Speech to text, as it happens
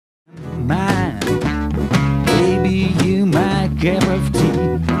cup of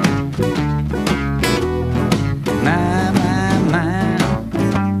tea. My,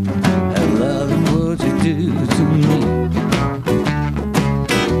 I love what you do to me.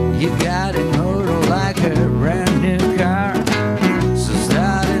 You got it motor like a brand new car, so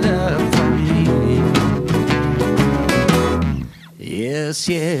start it up for me. Yes,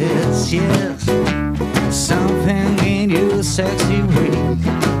 yes, yes, something in your sexy way.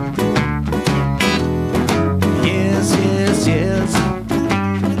 Yes, yes, yes,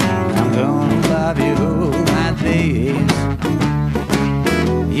 I'm gonna love you all my days.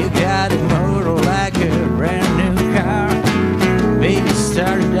 You got it motor like a brand new car, baby,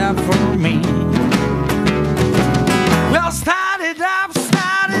 start it up for me. Well, start it up,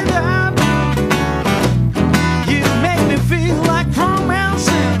 start it up. You make me feel like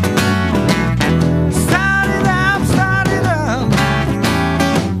romancing. Start it up, start it up.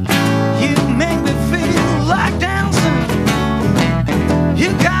 You make me feel like dancing. You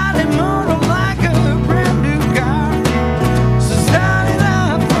got it motor like a brand new car, so start it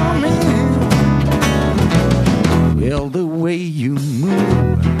up for me. Well, the way you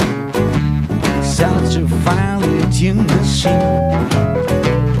move, such a finely tuned machine.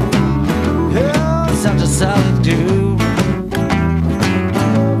 Oh, such a solid dude,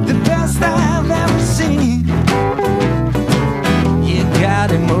 the best I've ever seen. You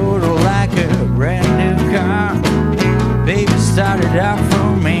got a motor like a brand new car, baby, start it out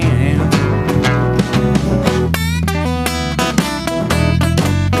for me.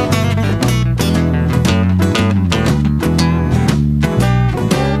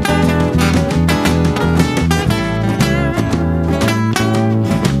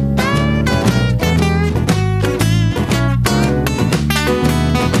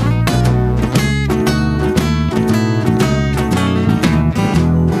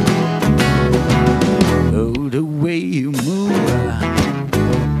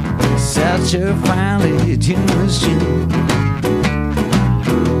 Such a finely tuned machine.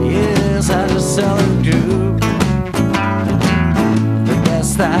 Yes, I just saw it do, the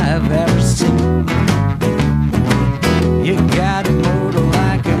best I've ever seen. You got a motor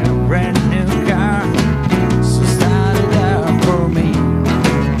like a brand new car, so start it up for me.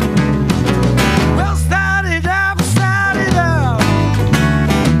 Well, start it up, start it up.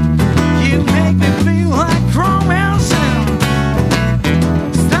 You make me feel like romancing.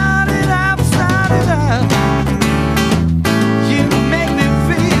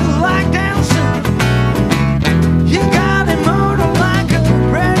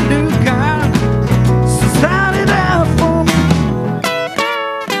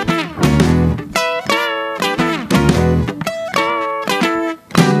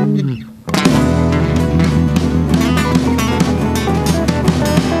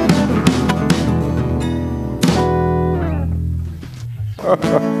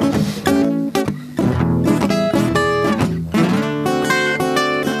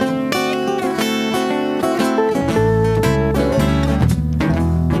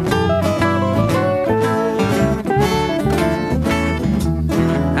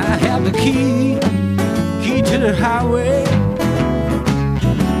 Key to the highway,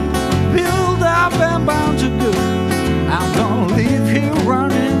 build up and bound to go. I'm gonna leave here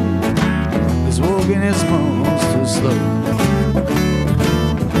running, 'cause walking is most too slow.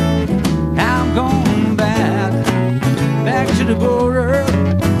 I'm going back to the border,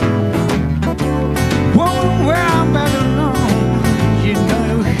 woman, where I'm better known. You know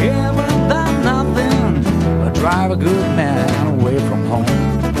you haven't done nothing but drive a good man away from home.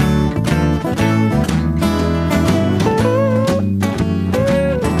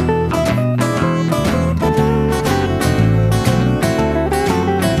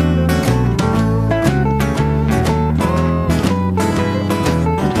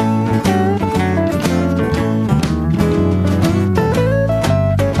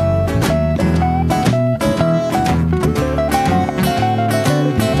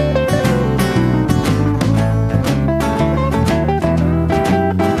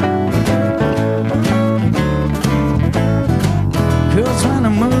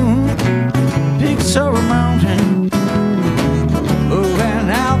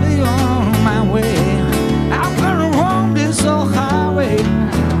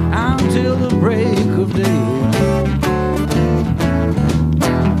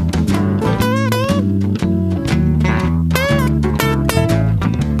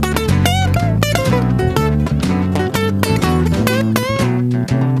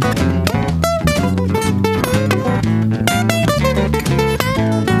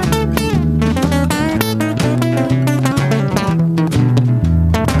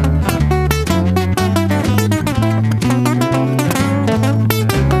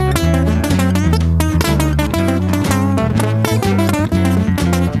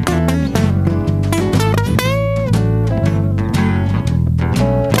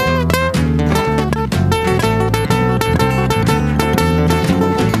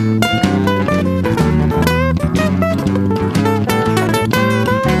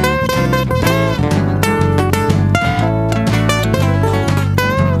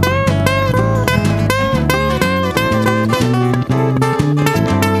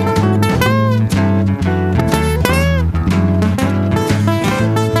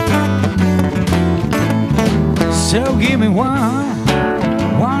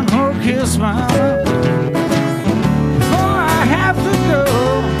 smiling before I have to go.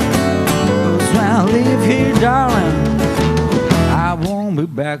 'Cause when I leave here, darling, I won't be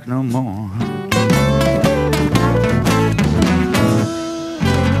back no more.